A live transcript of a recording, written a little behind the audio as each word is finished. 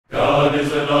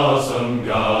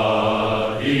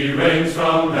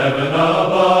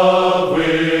above,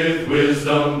 with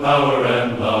wisdom, power,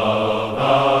 and love.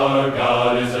 Our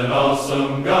God is an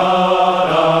awesome God.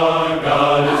 Our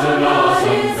God is an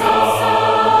awesome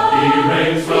God. He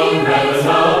reigns from heaven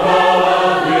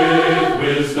above, with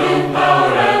wisdom,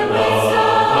 power, and love.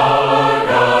 Our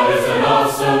God is an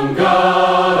awesome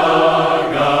God.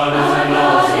 Our God is an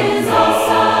awesome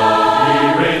God. He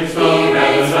reigns from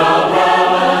heaven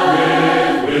above,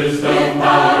 with wisdom,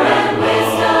 power, and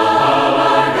love.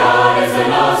 Our God is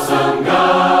an awesome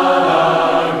God.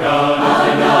 Our God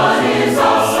is an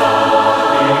awesome.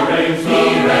 He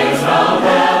reigns from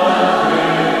heaven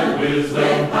above, with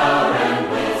wisdom, power, and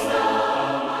wisdom.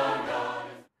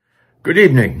 Good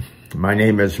evening. My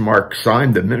name is Mark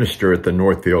Seim, the minister at the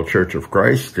Northfield Church of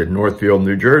Christ in Northfield,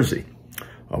 New Jersey.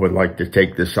 I would like to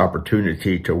take this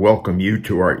opportunity to welcome you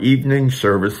to our evening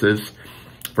services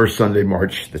for Sunday,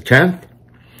 March the 10th.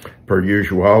 Per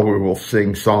usual, we will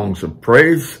sing songs of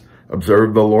praise,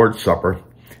 observe the Lord's Supper,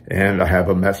 and I have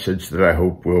a message that I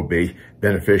hope will be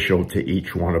beneficial to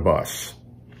each one of us.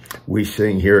 We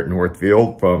sing here at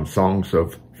Northfield from Songs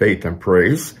of Faith and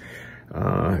Praise.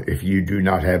 If you do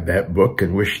not have that book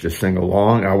and wish to sing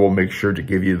along, I will make sure to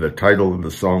give you the title of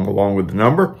the song along with the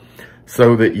number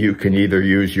so that you can either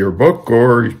use your book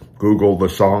or Google the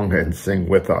song and sing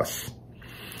with us.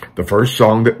 The first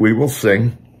song that we will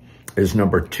sing is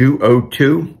number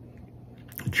 202,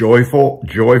 Joyful,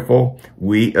 Joyful,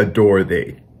 We Adore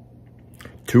Thee.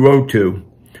 202,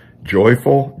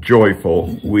 Joyful,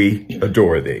 Joyful, We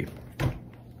Adore Thee.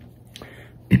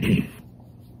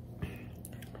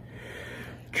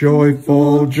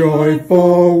 Joyful,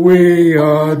 joyful, we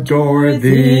adore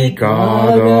thee,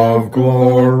 God of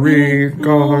glory,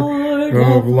 God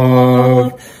of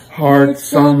love.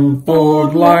 Hearts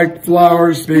unfold like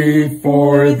flowers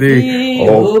before thee,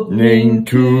 opening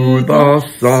to the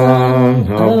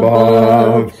sun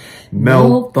above.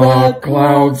 Melt the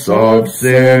clouds of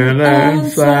sin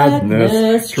and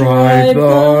sadness, drive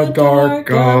the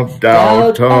dark of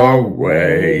doubt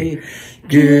away.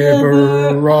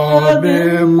 Giver of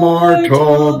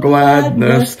immortal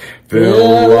gladness,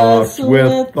 fill us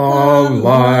with the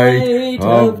light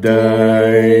of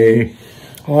day.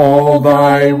 All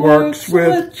thy works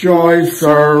with joy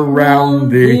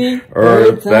surround thee,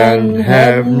 earth and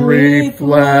heaven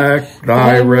reflect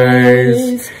thy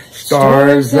rays.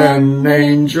 Stars and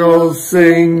angels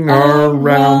sing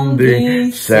around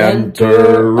thee,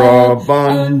 center of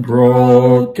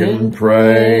unbroken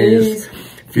praise.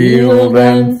 Field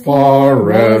and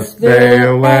forest,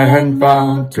 vale and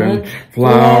fountain,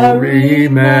 flowery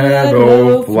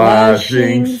meadow,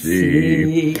 flashing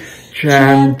sea.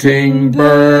 Chanting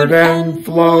bird and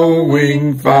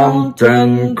flowing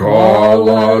fountain, call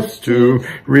us to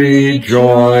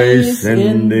rejoice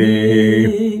in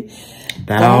thee.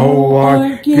 Thou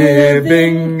art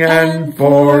giving and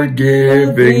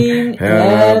forgiving,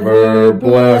 ever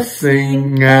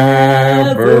blessing,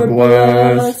 ever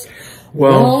blessed.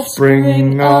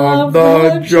 Wellspring of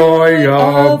the joy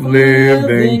of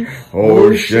living,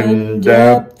 ocean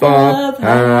depth of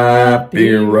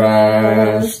happy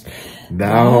rest.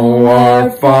 Thou our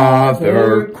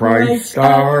Father, Christ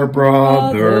our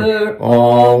brother,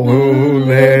 all who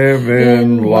live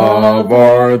in love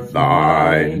are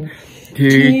thine.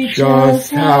 Teach us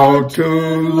how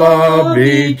to love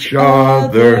each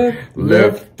other,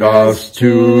 lift us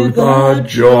to the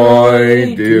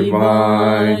joy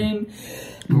divine.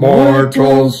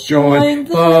 Mortals join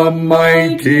the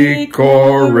mighty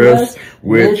chorus,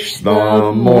 which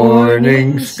the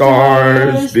morning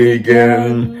stars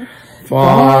begin.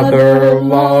 Father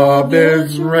love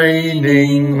is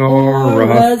reigning o'er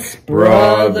us,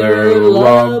 brother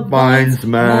love binds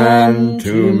man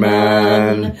to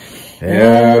man.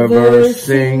 Ever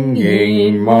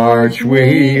singing march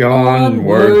we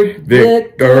onward,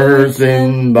 victors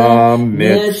in the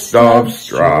midst of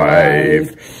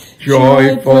strife.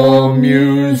 Joyful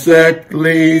music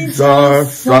leads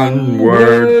us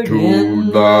onward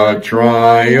to the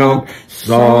triumph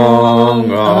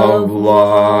song of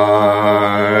life.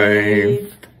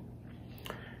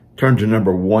 Turn to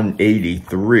number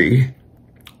 183,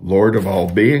 Lord of all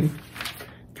being,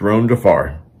 throned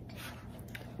afar.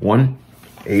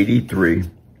 183,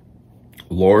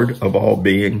 Lord of all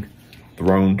being,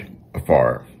 throned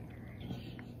afar.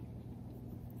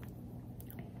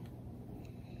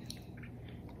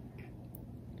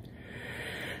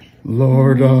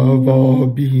 Lord of all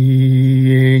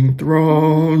being,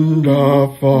 throned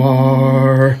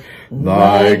afar,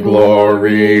 thy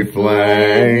glory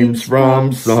flames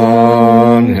from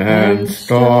sun and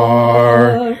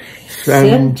star.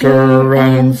 center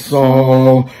and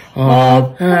soul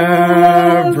of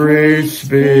every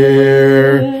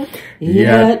sphere,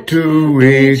 yet to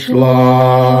each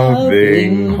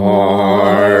loving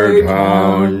heart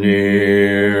how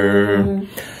near.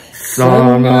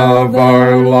 Sun of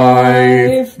our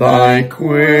life, thy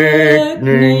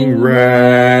quickening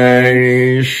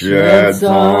ray sheds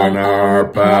on our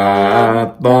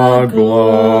path the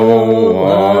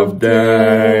glow of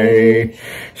day.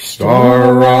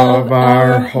 Star of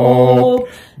our hope,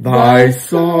 thy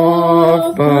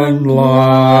softened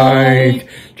light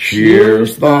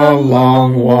cheers the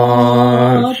long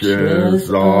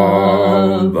watches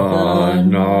of the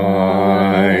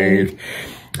night.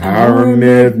 Our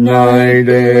midnight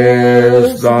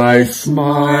is thy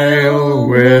smile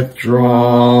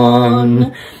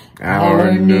withdrawn,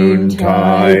 our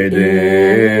noontide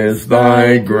is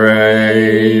thy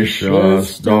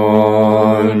gracious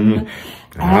dawn.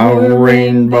 Our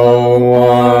rainbow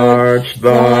arch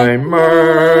thy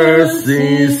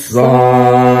mercy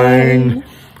sign,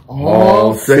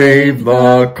 all save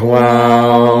the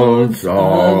clouds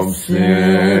of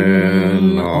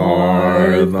sin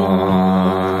are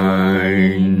thine.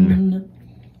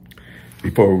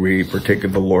 Before we partake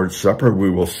of the Lord's Supper, we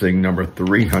will sing number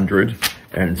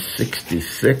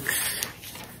 366,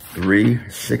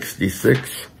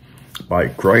 By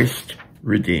Christ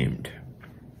Redeemed.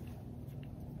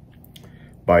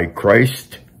 By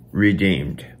Christ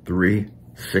Redeemed,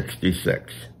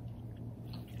 366.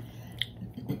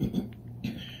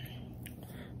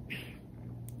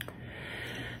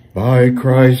 By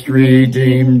Christ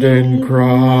redeemed, in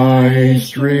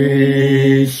Christ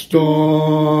restored,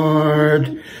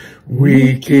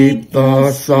 we keep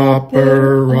the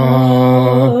supper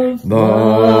of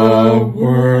the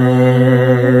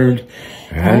Word,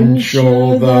 and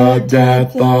show the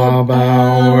death of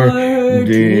our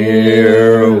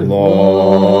dear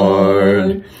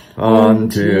Lord,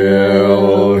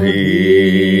 until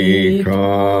he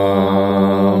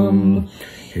come.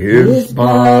 His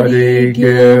body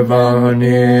given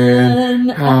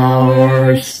in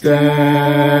our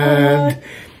stead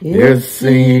is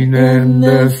seen in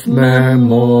this memorial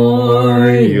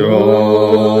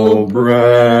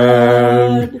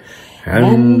bread.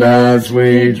 And as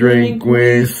we drink,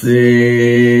 we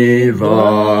see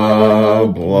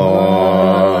the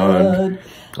blood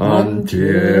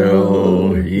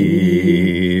until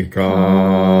he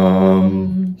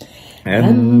come.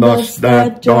 And thus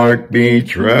that dark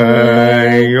betrayal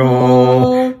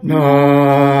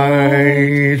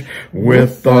night,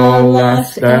 with the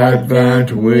last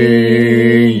advent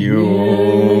we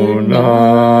unite.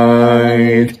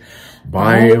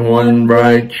 By one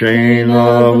bright chain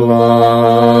of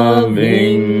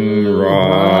loving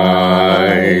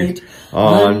right,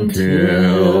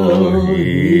 until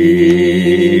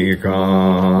he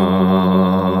come.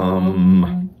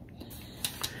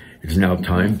 It is now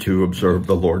time to observe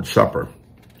the Lord's Supper.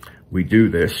 We do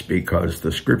this because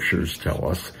the scriptures tell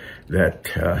us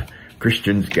that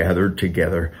Christians gathered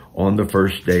together on the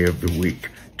first day of the week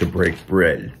to break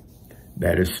bread.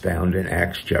 That is found in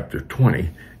Acts chapter 20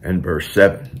 and verse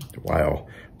 7, while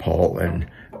Paul and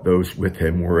those with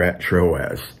him were at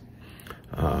Troas.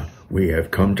 We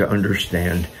have come to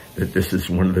understand that this is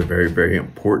one of the very, very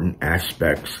important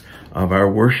aspects of our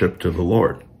worship to the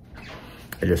Lord.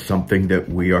 It is something that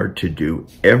we are to do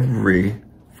every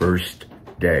first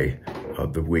day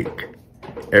of the week.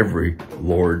 Every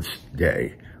Lord's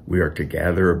Day, we are to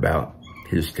gather about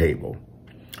his table.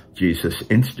 Jesus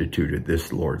instituted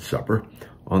this Lord's Supper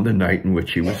on the night in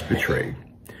which he was betrayed,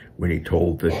 when he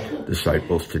told the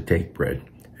disciples to take bread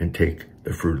and take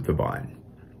the fruit of the vine.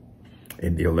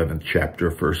 In the 11th chapter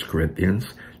of 1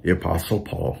 Corinthians, the Apostle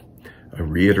Paul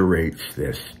reiterates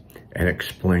this and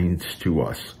explains to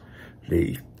us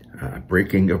the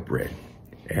breaking of bread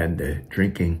and the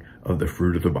drinking of the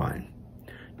fruit of the vine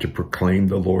to proclaim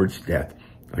the Lord's death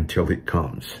until it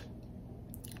comes.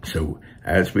 So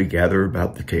as we gather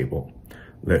about the table,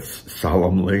 let's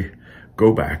solemnly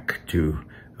go back to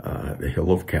the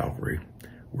hill of Calvary,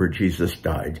 where Jesus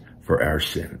died for our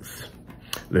sins.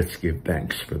 Let's give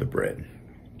thanks for the bread.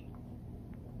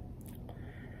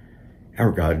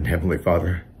 Our God and Heavenly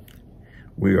Father,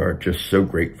 we are just so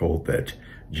grateful that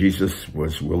Jesus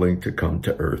was willing to come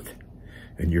to earth.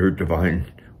 In your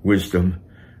divine wisdom,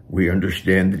 we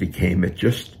understand that he came at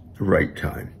just the right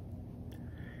time.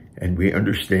 And we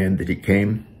understand that he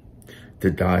came to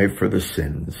die for the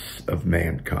sins of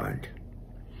mankind.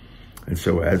 And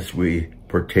so as we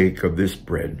partake of this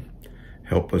bread,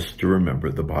 help us to remember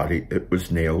the body that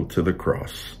was nailed to the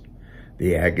cross,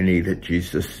 the agony that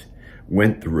Jesus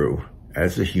went through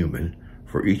as a human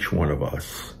for each one of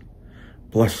us,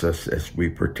 Bless us as we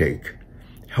partake.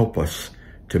 Help us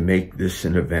to make this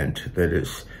an event that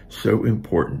is so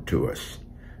important to us,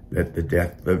 that the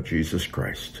death of Jesus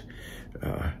Christ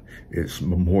is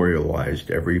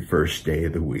memorialized every first day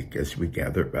of the week as we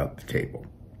gather about the table.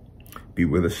 Be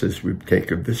with us as we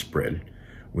take of this bread.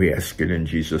 We ask it in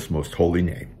Jesus' most holy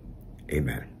name.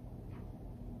 Amen.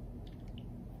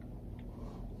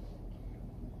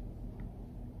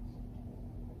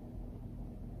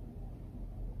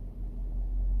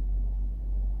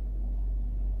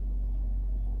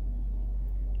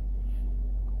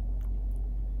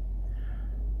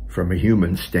 From a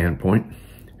human standpoint,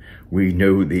 we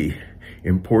know the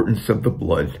importance of the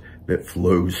blood that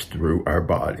flows through our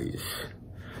bodies.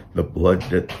 The blood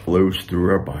that flows through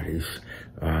our bodies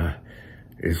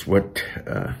is what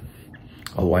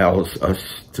allows us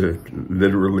to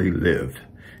literally live.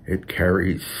 It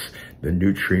carries the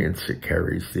nutrients, it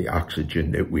carries the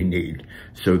oxygen that we need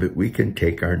so that we can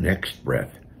take our next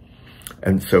breath.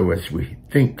 And so as we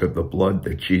think of the blood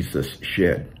that Jesus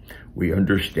shed, we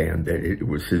understand that it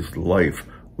was his life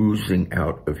oozing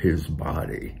out of his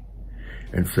body.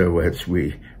 And so as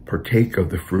we partake of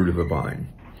the fruit of the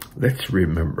vine, let's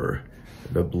remember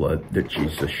the blood that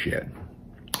Jesus shed.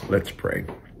 Let's pray.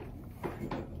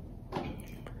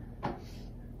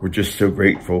 We're just so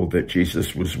grateful that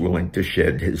Jesus was willing to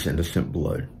shed his innocent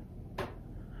blood.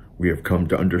 We have come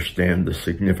to understand the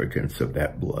significance of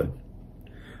that blood,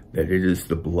 that it is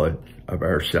the blood of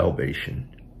our salvation,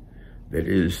 that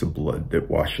it is the blood that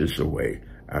washes away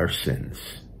our sins.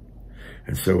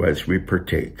 And so as we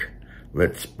partake,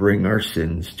 let's bring our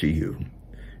sins to you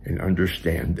and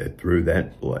understand that through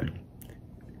that blood,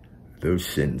 those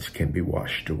sins can be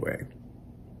washed away.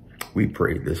 We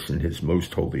pray this in his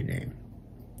most holy name.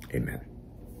 Amen.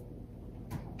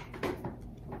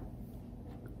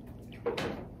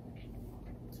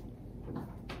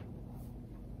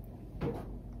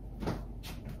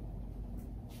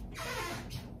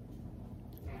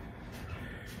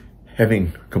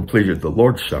 Having completed the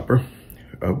Lord's Supper,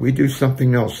 we do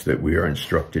something else that we are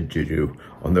instructed to do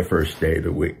on the first day of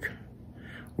the week.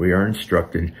 We are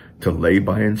instructed to lay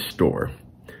by in store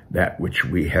that which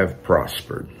we have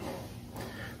prospered.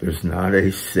 There's not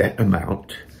a set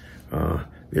amount.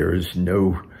 There is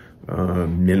no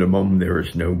minimum. There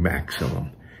is no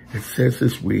maximum. It says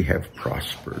as we have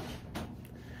prospered.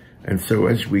 And so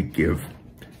as we give,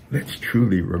 let's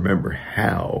truly remember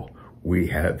how we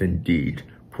have indeed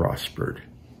prospered.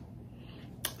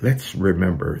 Let's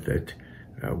remember that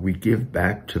we give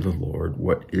back to the Lord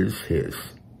what is his.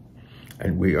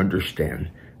 And we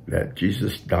understand that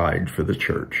Jesus died for the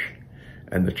church.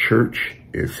 And the church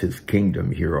is his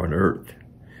kingdom here on earth.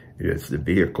 It is the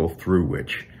vehicle through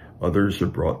which others are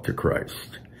brought to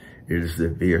Christ. It is the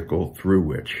vehicle through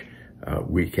which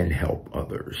we can help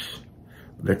others.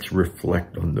 Let's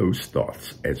reflect on those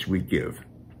thoughts as we give.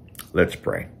 Let's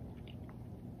pray.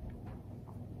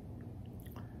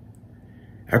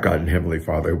 Our God and Heavenly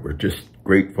Father, we're just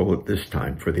grateful at this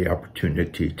time for the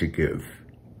opportunity to give.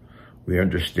 We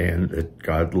understand that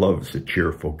God loves a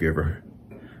cheerful giver.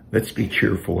 Let's be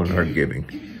cheerful in our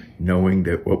giving, knowing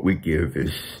that what we give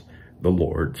is the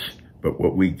Lord's, but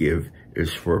what we give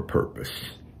is for a purpose,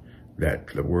 that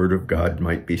the word of God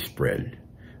might be spread,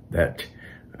 that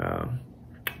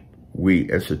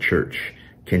we as a church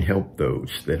can help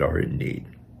those that are in need.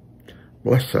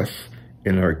 Bless us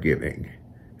in our giving.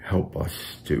 Help us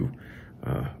to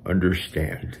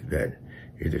understand that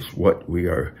it is what we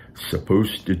are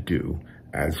supposed to do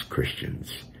as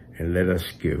Christians. And let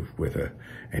us give with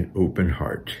an open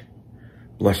heart.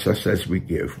 Bless us as we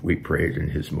give. We pray it in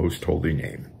his most holy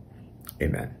name.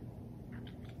 Amen.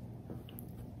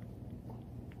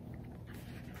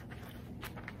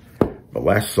 The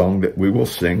last song that we will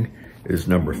sing is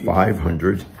number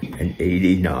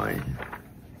 589.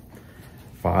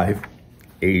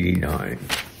 589.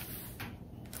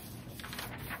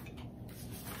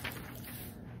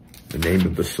 The name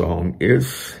of the song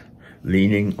is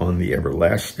Leaning on the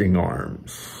Everlasting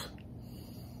Arms.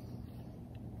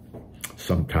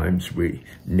 Sometimes we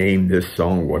name this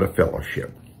song What a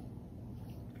Fellowship.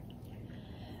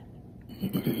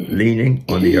 Leaning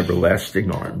on the Everlasting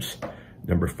Arms,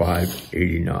 number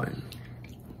 589.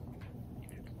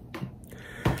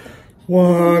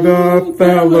 What a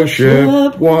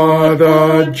fellowship, what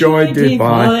a joy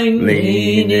divine,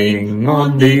 leaning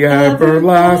on the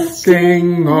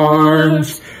everlasting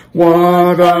arms.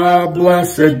 What a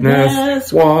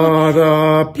blessedness, what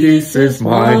a peace is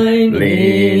mine,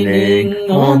 leaning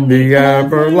on the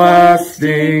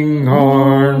everlasting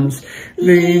arms.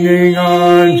 Leaning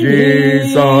on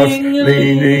Jesus,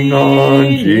 leaning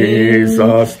on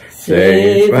Jesus,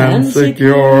 safe and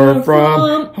secure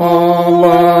from all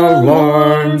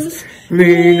alarms.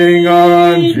 Leaning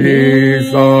on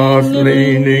Jesus,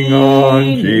 leaning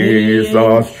on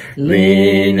Jesus,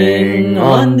 leaning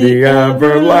on the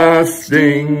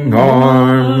everlasting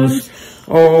arms.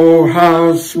 Oh,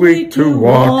 how sweet to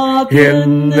walk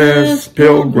in this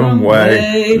pilgrim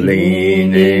way,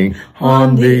 leaning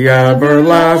on the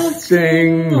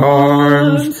everlasting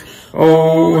arms.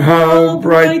 Oh, how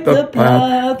bright the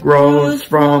path grows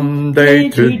from day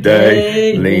to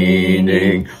day,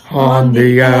 leaning on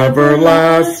the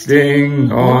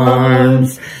everlasting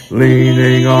arms.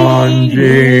 Leaning on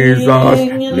Jesus,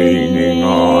 leaning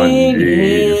on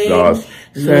Jesus,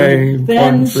 safe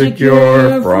and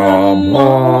secure from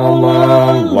all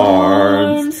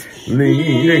alarms.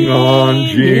 Leaning on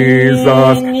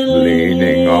Jesus,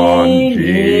 leaning on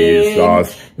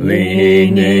Jesus,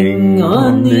 leaning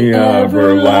on the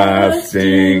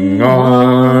everlasting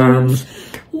arms.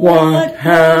 What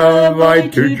have I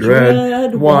to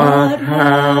dread? What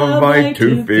have I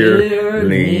to fear?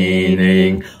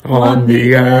 Leaning on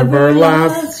the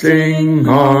everlasting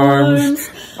arms.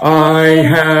 I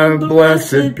have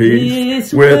blessed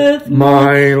peace with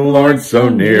my Lord so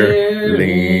near,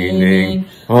 leaning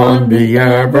on the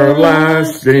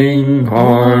everlasting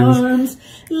arms.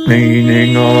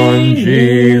 Leaning on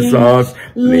Jesus,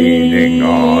 leaning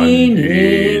on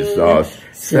Jesus,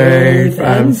 safe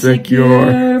and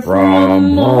secure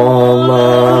from all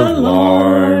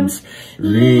alarms.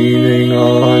 Leaning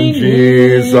on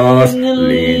Jesus,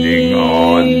 leaning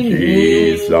on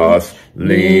Jesus,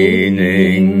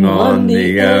 leaning on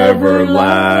the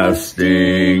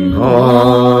everlasting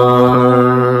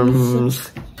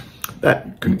arms.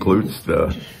 That concludes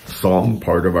the song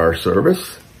part of our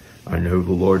service. I know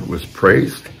the Lord was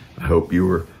praised. I hope you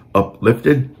were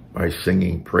uplifted by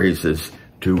singing praises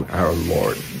to our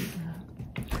Lord.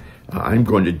 I'm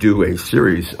going to do a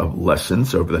series of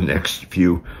lessons over the next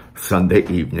few Sunday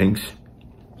evenings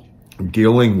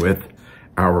dealing with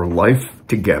our life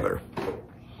together.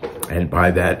 And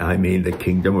by that, I mean the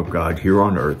kingdom of God here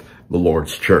on earth, the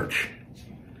Lord's church.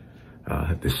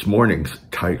 This morning's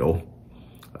title,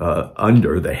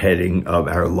 under the heading of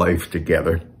our life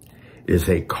together, is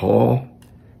a call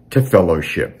to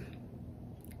fellowship.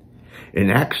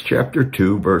 In Acts chapter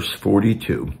 2, verse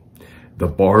 42, the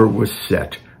bar was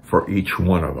set for each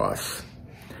one of us.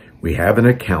 We have an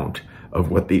account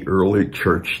of what the early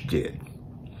church did.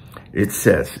 It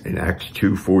says in Acts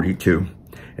 2:42,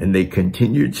 and they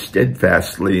continued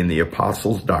steadfastly in the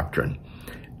apostles' doctrine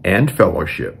and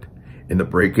fellowship, in the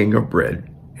breaking of bread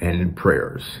and in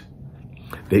prayers.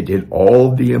 They did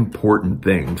all the important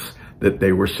things that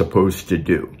they were supposed to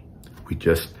do. We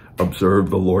just observed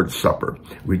the Lord's Supper.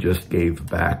 We just gave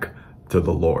back to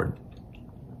the Lord.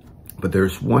 But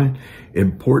there's one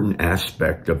important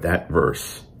aspect of that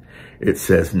verse. It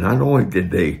says not only did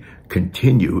they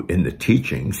continue in the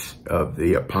teachings of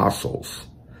the apostles,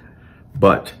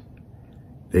 but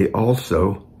they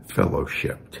also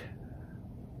fellowshipped.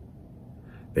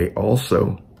 They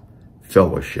also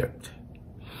fellowshipped.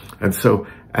 And so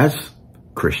as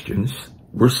Christians,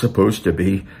 we're supposed to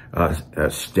be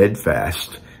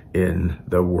steadfast in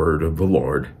the word of the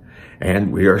Lord,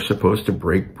 and we are supposed to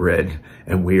break bread,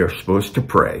 and we are supposed to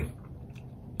pray.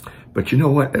 But you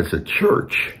know what? As a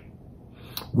church,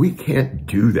 we can't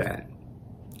do that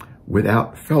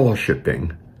without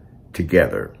fellowshipping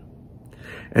together.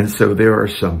 And so there are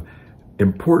some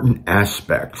important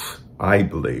aspects, I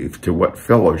believe, to what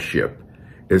fellowship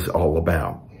is all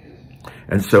about.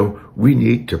 And so we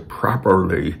need to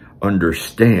properly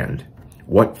understand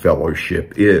what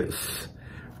fellowship is,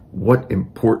 what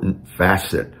important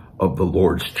facet of the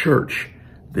Lord's church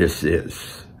this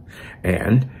is.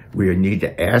 And we need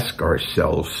to ask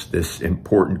ourselves this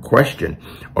important question: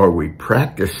 are we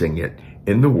practicing it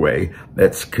in the way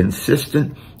that's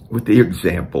consistent with the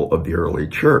example of the early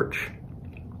church?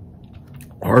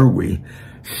 Are we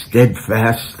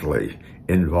steadfastly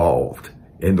involved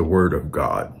in the Word of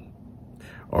God?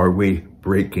 Are we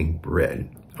breaking bread?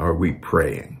 Are we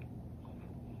praying?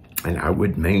 And I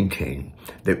would maintain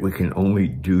that we can only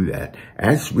do that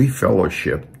as we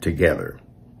fellowship together.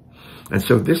 And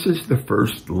so this is the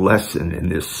first lesson in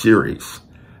this series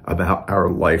about our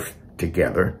life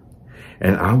together.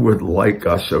 And I would like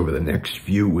us over the next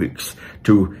few weeks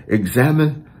to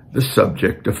examine the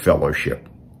subject of fellowship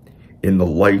in the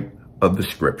light of the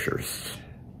scriptures,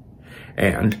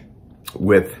 and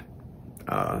with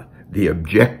the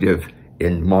objective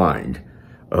in mind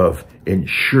of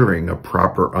ensuring a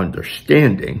proper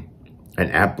understanding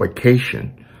and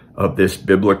application of this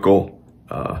biblical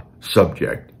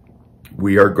subject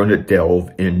we are going to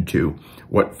delve into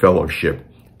what fellowship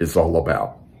is all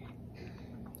about.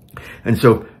 And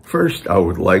so first, I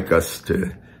would like us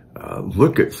to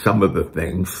look at some of the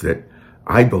things that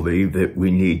I believe that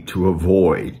we need to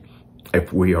avoid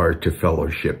if we are to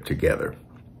fellowship together.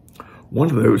 One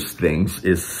of those things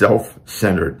is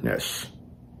self-centeredness.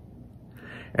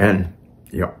 And,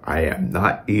 I am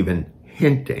not even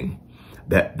hinting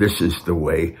that this is the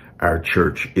way our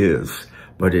church is,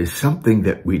 but is something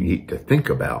that we need to think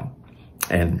about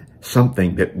and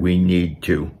something that we need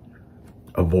to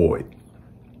avoid.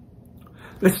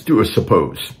 Let's do a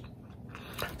suppose.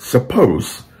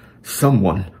 Suppose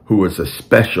someone who is a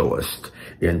specialist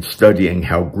in studying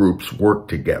how groups work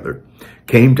together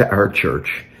came to our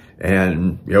church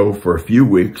and, for a few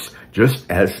weeks, just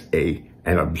as an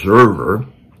observer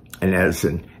and as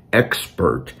an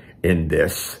expert in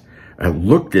this,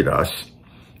 looked at us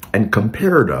and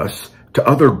compared us to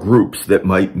other groups that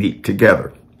might meet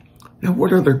together. Now,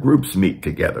 what other groups meet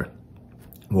together?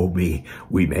 Well, we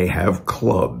may have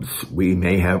clubs. We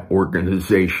may have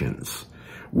organizations.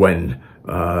 When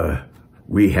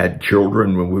we had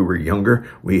children when we were younger,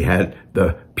 we had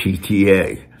the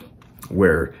PTA,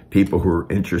 where people who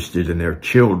were interested in their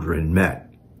children met.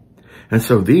 And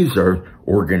so these are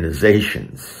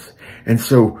organizations. And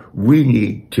so we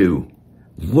need to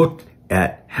look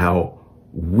at how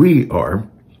we are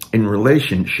in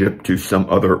relationship to some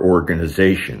other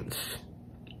organizations.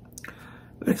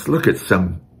 Let's look at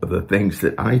some of the things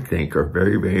that I think are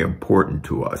very, very important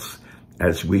to us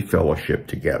as we fellowship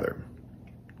together.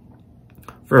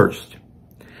 First,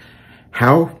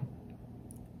 how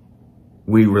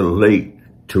we relate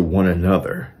to one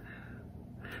another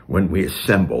when we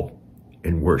assemble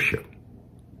in worship.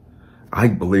 I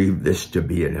believe this to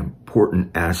be an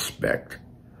important aspect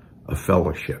of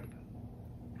fellowship.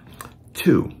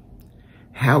 2,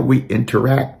 how we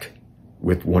interact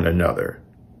with one another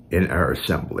in our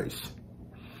assemblies.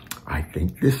 I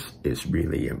think this is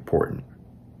really important.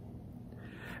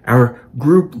 Our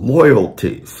group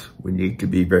loyalties, we need to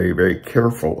be very, very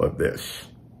careful of this.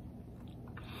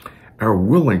 Our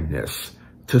willingness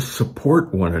to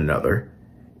support one another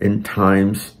in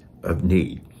times of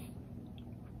need.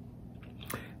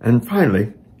 And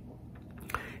finally,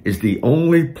 is the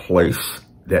only place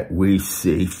that we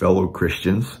see fellow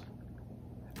Christians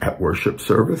at worship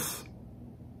service?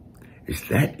 Is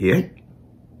that it?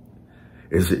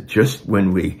 Is it just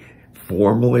when we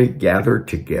formally gather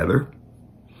together?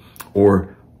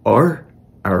 Or are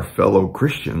our fellow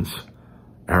Christians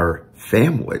our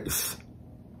families?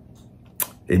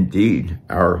 Indeed,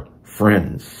 our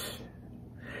friends.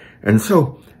 And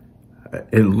so,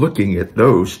 in looking at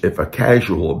those, if a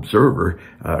casual observer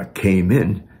came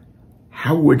in,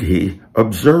 how would he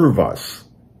observe us?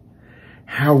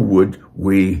 How would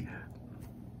we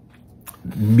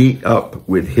meet up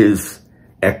with his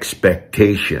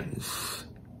expectations?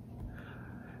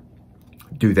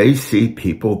 Do they see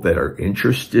people that are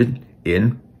interested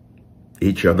in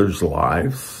each other's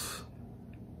lives?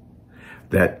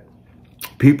 That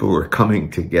people are coming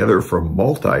together for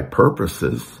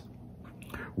multi-purposes.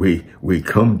 We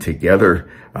come together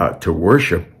to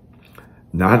worship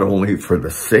not only for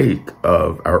the sake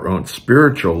of our own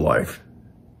spiritual life,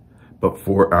 but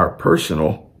for our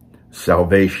personal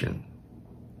salvation.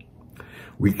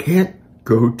 We can't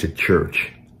go to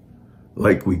church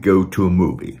like we go to a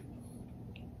movie,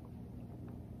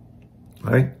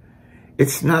 right?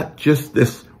 It's not just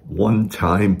this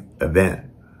one-time event.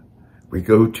 We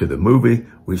go to the movie,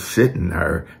 we sit in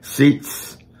our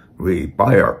seats, we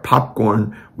buy our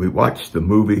popcorn, we watch the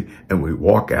movie, and we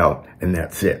walk out, and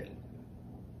that's it.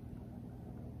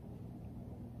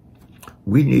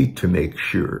 We need to make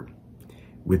sure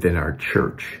within our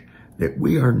church that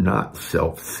we are not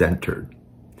self-centered.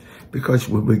 Because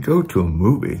when we go to a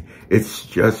movie, it's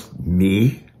just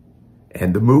me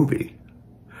and the movie,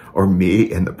 or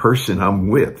me and the person I'm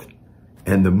with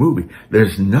and the movie.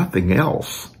 There's nothing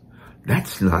else.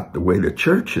 That's not the way the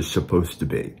church is supposed to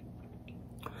be.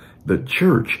 The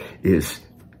church is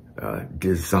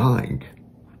designed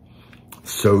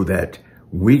so that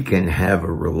we can have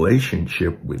a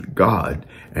relationship with God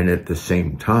and at the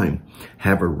same time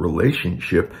have a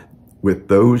relationship with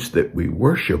those that we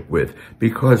worship with,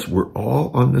 because we're all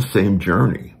on the same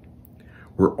journey.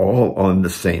 We're all on the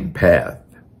same path.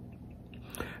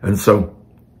 And so,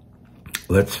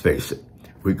 let's face it,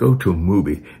 we go to a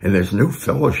movie and there's no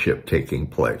fellowship taking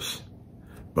place.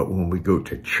 But when we go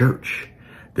to church,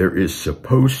 there is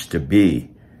supposed to be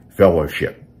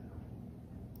fellowship.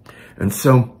 And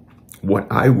so, what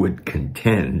I would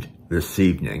contend this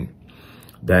evening,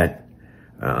 that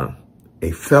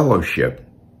a fellowship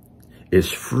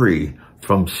is free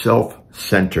from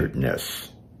self-centeredness.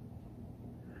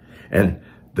 And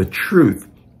the truth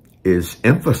is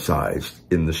emphasized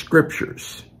in the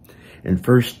scriptures. In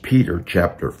 1 Peter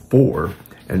chapter 4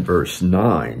 and verse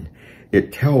 9,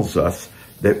 it tells us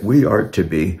that we are to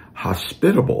be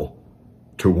hospitable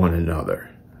to one another.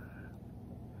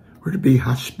 We're to be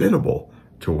hospitable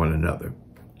to one another.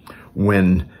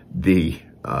 When the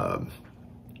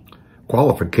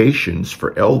qualifications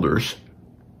for elders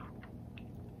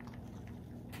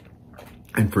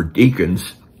and for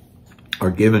deacons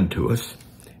are given to us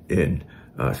in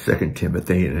 2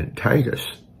 Timothy and in Titus,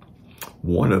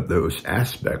 one of those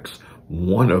aspects,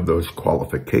 one of those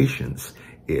qualifications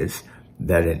is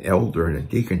that an elder and a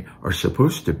deacon are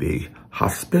supposed to be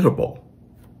hospitable.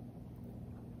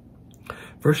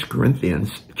 1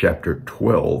 Corinthians chapter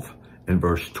 12 and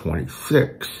verse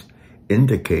 26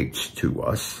 indicates to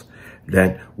us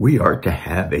that we are to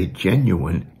have a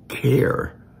genuine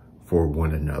care for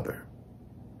one another.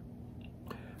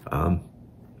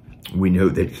 We know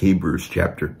that Hebrews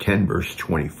chapter 10 verse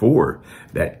 24,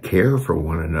 that care for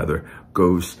one another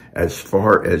goes as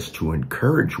far as to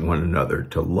encourage one another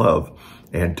to love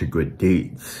and to good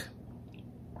deeds.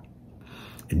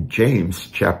 In James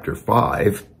chapter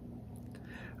 5,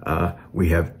 we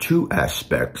have two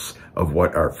aspects of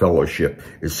what our fellowship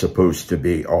is supposed to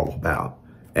be all about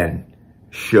and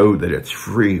show that it's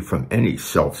free from any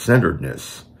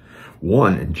self-centeredness.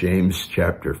 One, in James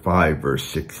chapter 5, verse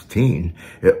 16,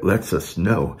 it lets us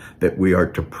know that we are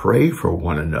to pray for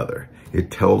one another. It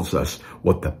tells us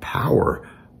what the power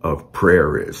of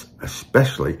prayer is,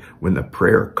 especially when the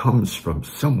prayer comes from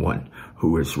someone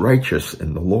who is righteous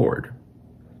in the Lord.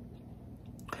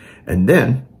 And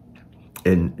then,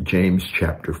 in James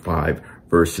chapter 5,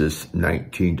 verses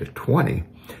 19 to 20,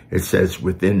 it says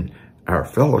within our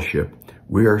fellowship,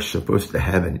 we are supposed to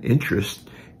have an interest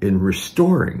in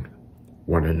restoring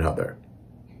one another.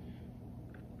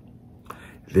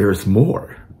 There's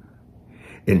more.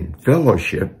 In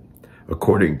fellowship,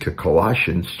 according to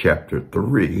Colossians chapter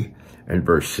 3 and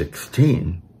verse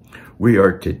 16, we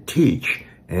are to teach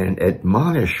and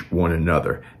admonish one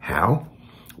another. How?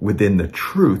 Within the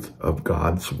truth of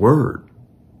God's word.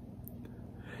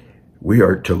 We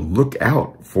are to look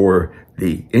out for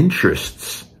the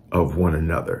interests of one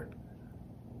another.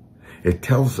 It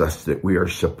tells us that we are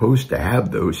supposed to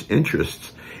have those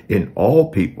interests in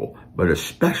all people, but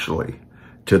especially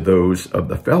to those of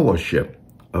the fellowship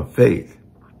of faith.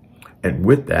 And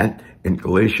with that, in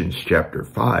Galatians chapter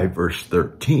 5, verse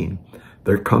 13,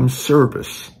 there comes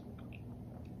service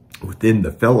within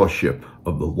the fellowship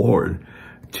of the Lord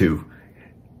to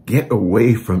get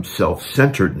away from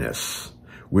self-centeredness.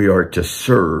 We are to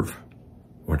serve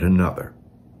one another.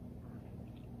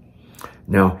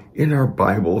 Now, in our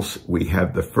Bibles, we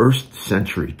have the first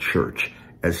century church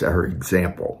as our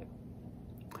example.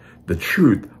 The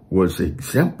truth was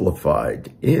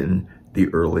exemplified in the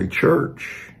early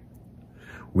church.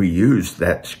 We use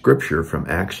that scripture from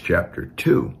Acts chapter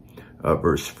 2,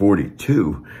 verse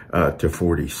 42 to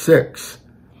 46,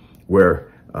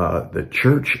 where the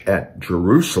church at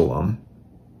Jerusalem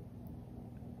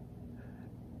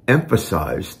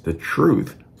emphasized the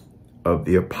truth of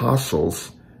the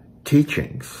apostles'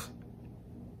 teachings.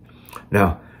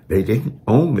 Now, they didn't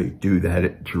only do that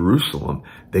at Jerusalem,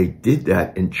 they did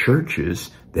that in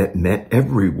churches that met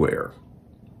everywhere.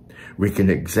 We can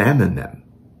examine them.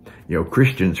 You know,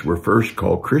 Christians were first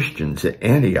called Christians at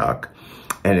Antioch,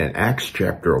 and in Acts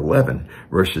chapter 11,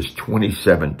 verses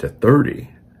 27 to 30,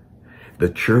 the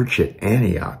church at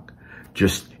Antioch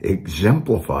just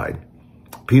exemplified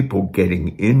people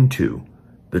getting into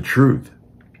the truth.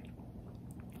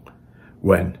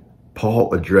 When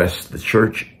Paul addressed the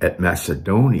church at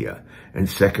Macedonia in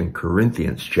 2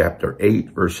 Corinthians chapter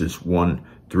 8, verses 1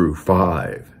 through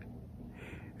 5,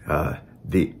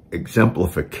 the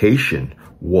exemplification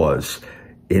was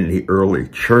in the early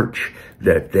church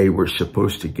that they were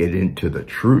supposed to get into the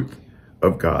truth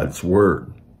of God's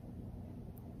word.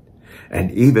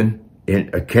 And even in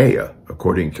Achaia,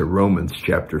 according to Romans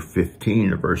chapter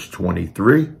 15, verse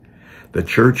 23, the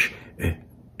church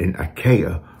in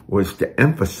Achaia was to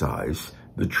emphasize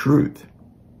the truth.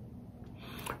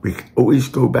 We always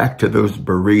go back to those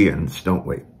Bereans, don't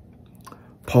we?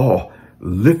 Paul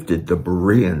lifted the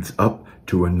Bereans up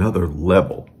to another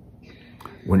level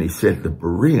when he said the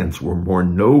Bereans were more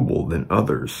noble than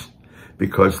others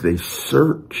because they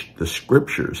searched the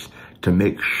scriptures to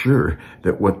make sure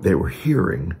that what they were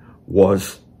hearing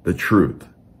was the truth.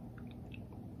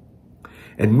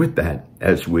 And with that,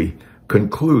 as we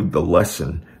conclude the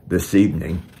lesson this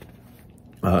evening,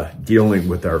 dealing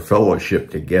with our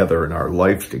fellowship together and our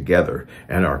life together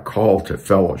and our call to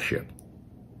fellowship.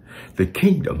 The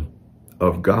kingdom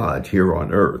of God here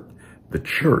on earth, the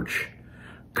church,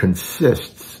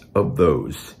 consists of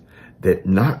those that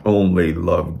not only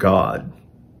love God,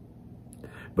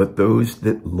 but those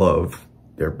that love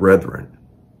their brethren.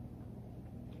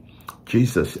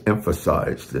 Jesus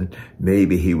emphasized, and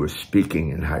maybe he was speaking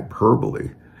in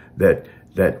hyperbole,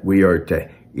 that we are to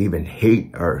even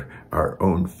hate our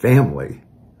own family,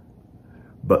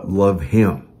 but love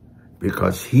him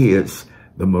because he is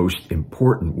the most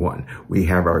important one. We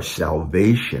have our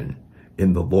salvation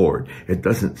in the Lord. It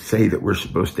doesn't say that we're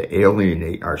supposed to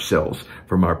alienate ourselves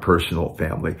from our personal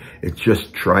family. It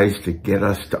just tries to get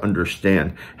us to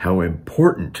understand how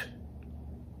important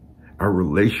our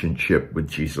relationship with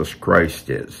Jesus Christ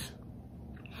is.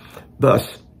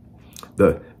 Thus,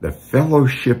 the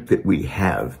fellowship that we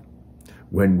have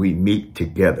when we meet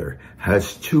together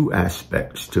has two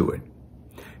aspects to it.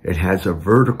 It has a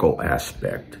vertical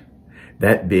aspect,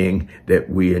 that being that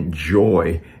we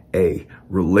enjoy a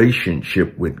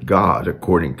relationship with God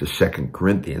according to 2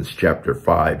 Corinthians chapter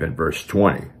 5 and verse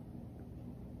 20.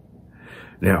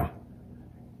 Now,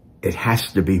 it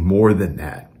has to be more than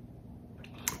that,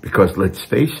 because let's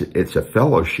face it, it's a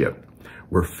fellowship.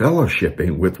 We're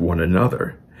fellowshipping with one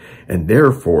another, and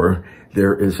therefore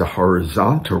there is a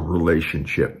horizontal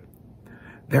relationship,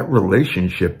 that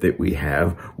relationship that we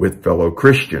have with fellow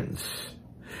Christians.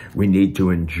 We need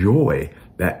to enjoy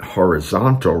that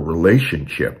horizontal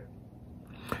relationship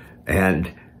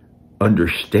and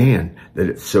understand that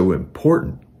it's so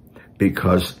important,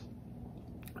 because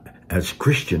as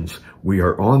Christians, we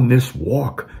are on this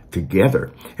walk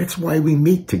together. It's why we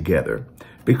meet together,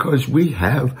 because we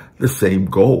have the same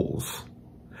goals.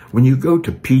 When you go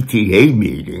to PTA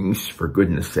meetings, for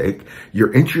goodness sake,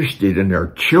 you're interested in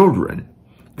our children.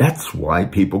 That's why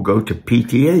people go to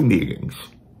PTA meetings.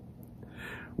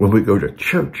 When we go to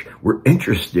church, we're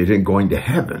interested in going to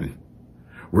heaven.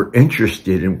 We're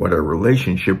interested in what our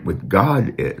relationship with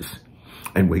God is.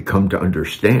 And we come to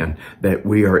understand that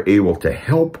we are able to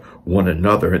help one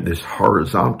another in this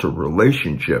horizontal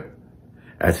relationship,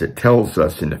 as it tells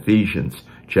us in Ephesians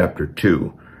chapter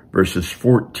 2, verses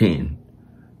 14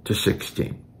 to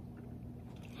 16.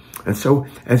 And so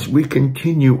as we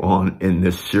continue on in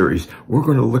this series, we're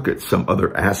going to look at some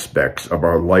other aspects of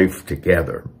our life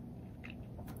together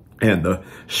and the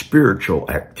spiritual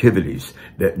activities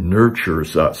that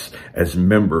nurtures us as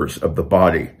members of the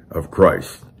body of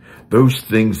Christ. Those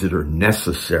things that are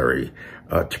necessary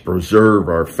to preserve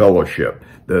our fellowship,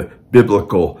 the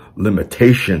biblical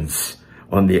limitations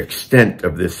on the extent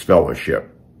of this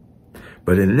fellowship.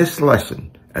 But in this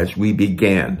lesson, as we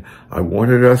began, I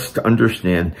wanted us to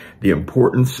understand the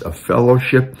importance of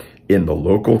fellowship in the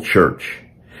local church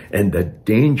and the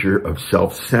danger of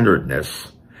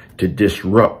self-centeredness to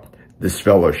disrupt this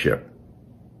fellowship.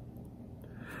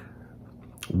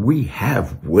 We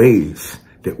have ways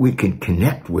that we can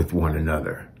connect with one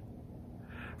another.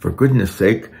 For goodness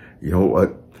sake,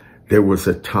 there was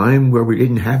a time where we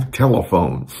didn't have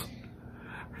telephones.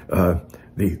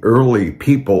 The early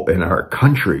people in our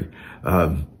country,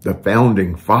 the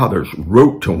founding fathers,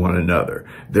 wrote to one another.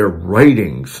 Their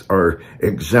writings are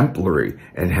exemplary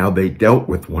in how they dealt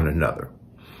with one another.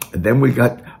 And then we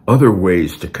got other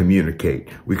ways to communicate.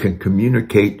 We can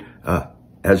communicate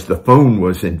as the phone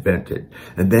was invented.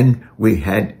 And then we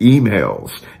had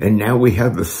emails. And now we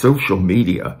have the social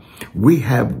media. We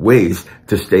have ways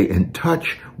to stay in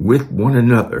touch with one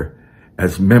another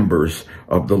as members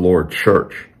of the Lord's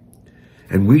church.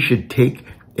 And we should take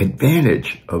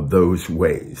advantage of those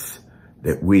ways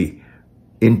that we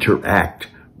interact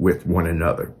with one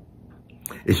another.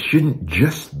 It shouldn't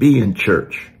just be in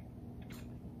church.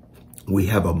 We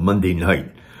have a Monday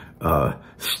night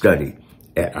study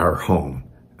at our home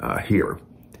here,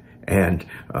 and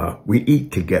we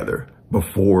eat together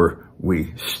before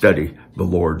we study the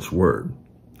Lord's Word.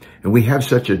 And we have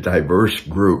such a diverse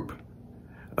group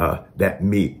that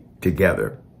meet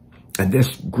together. And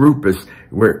this group is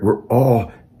where we're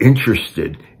all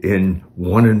interested in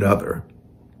one another.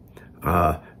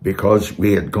 Because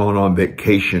we had gone on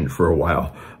vacation for a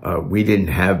while, we didn't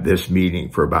have this meeting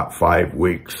for about 5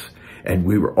 weeks. And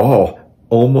we were all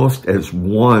almost as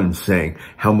one, saying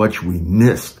how much we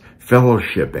missed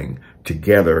fellowshipping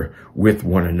together with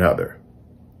one another.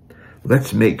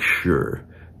 Let's make sure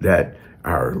that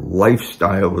our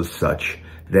lifestyle is such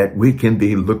that we can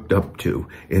be looked up to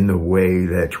in the way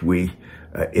that we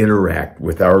interact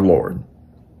with our Lord,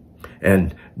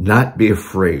 and not be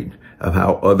afraid of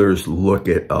how others look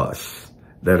at us,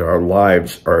 that our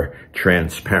lives are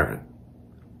transparent.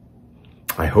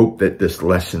 I hope that this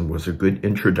lesson was a good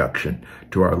introduction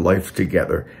to our life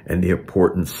together and the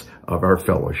importance of our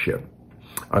fellowship.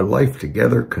 Our life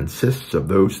together consists of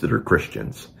those that are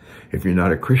Christians. If you're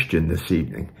not a Christian this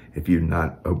evening, if you've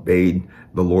not obeyed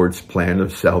the Lord's plan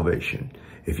of salvation,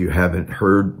 if you haven't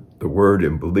heard the word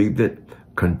and believed it,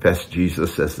 confessed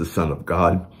Jesus as the Son of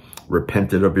God,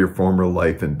 repented of your former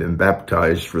life and been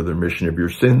baptized for the remission of your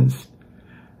sins,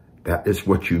 that is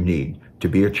what you need to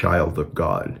be a child of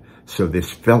God. So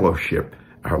this fellowship,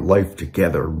 our life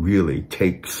together, really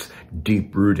takes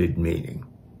deep-rooted meaning.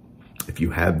 If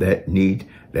you have that need,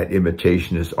 that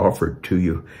invitation is offered to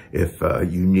you. If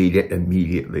you need it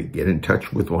immediately, get in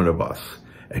touch with one of us,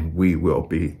 and we will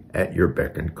be at your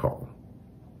beck and call.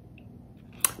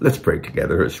 Let's pray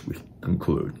together as we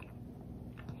conclude.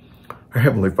 Our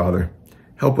Heavenly Father,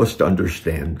 help us to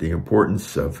understand the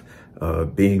importance of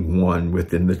being one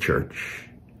within the church.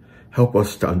 Help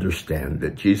us to understand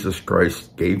that Jesus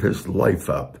Christ gave his life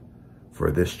up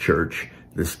for this church,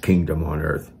 this kingdom on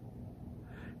earth.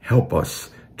 Help us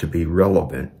to be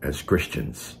relevant as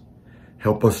Christians.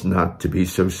 Help us not to be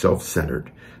so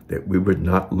self-centered that we would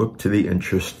not look to the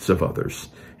interests of others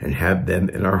and have them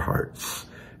in our hearts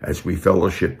as we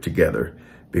fellowship together,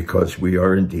 because we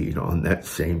are indeed on that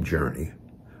same journey.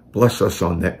 Bless us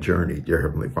on that journey, dear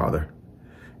Heavenly Father.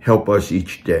 Help us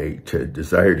each day to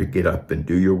desire to get up and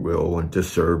do your will and to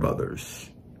serve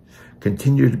others.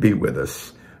 Continue to be with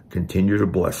us. Continue to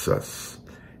bless us.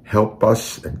 Help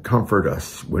us and comfort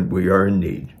us when we are in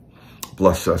need.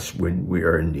 Bless us when we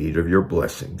are in need of your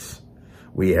blessings.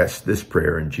 We ask this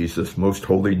prayer in Jesus' most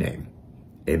holy name.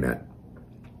 Amen.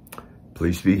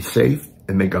 Please be safe,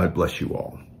 and may God bless you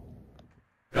all.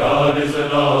 God is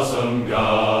an awesome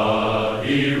God.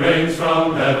 He reigns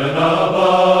from heaven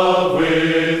above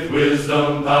with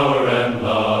wisdom, power, and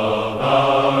love.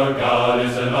 Our God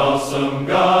is an awesome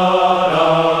God.